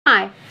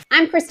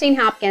I'm Christine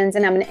Hopkins,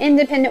 and I'm an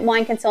independent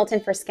wine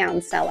consultant for Scout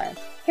and Cellar.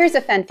 Here's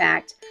a fun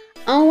fact.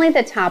 Only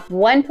the top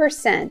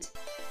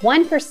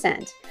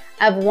 1%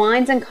 of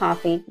wines and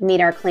coffee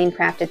meet our clean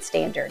crafted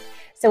standard.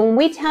 So when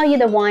we tell you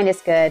the wine is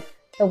good,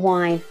 the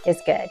wine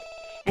is good.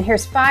 And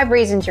here's 5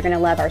 reasons you're going to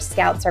love our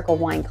Scout Circle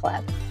Wine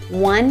Club.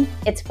 1,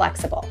 it's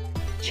flexible.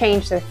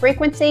 Change the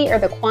frequency or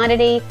the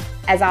quantity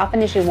as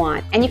often as you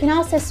want. And you can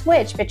also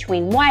switch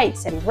between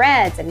whites and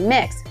reds and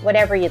mix,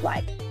 whatever you'd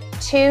like.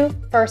 2,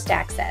 first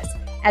access.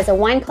 As a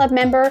wine club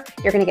member,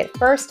 you're going to get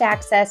first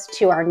access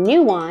to our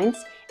new wines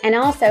and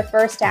also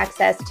first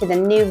access to the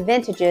new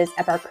vintages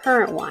of our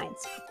current wines.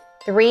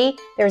 3,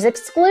 there's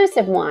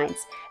exclusive wines.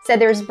 So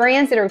there's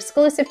brands that are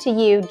exclusive to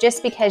you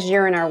just because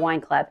you're in our wine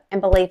club.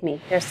 And believe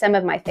me, they're some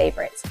of my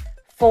favorites.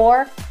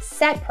 4,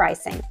 set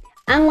pricing.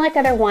 Unlike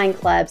other wine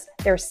clubs,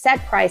 there's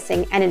set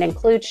pricing and it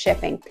includes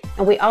shipping.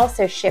 And we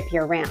also ship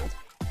year-round.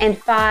 And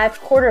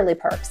 5, quarterly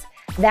perks.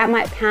 That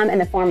might come in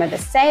the form of a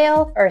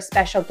sale or a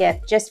special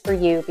gift just for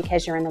you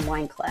because you're in the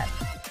wine club.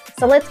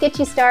 So let's get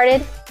you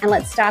started and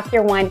let's stock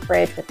your wine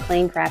fridge with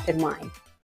clean crafted wine.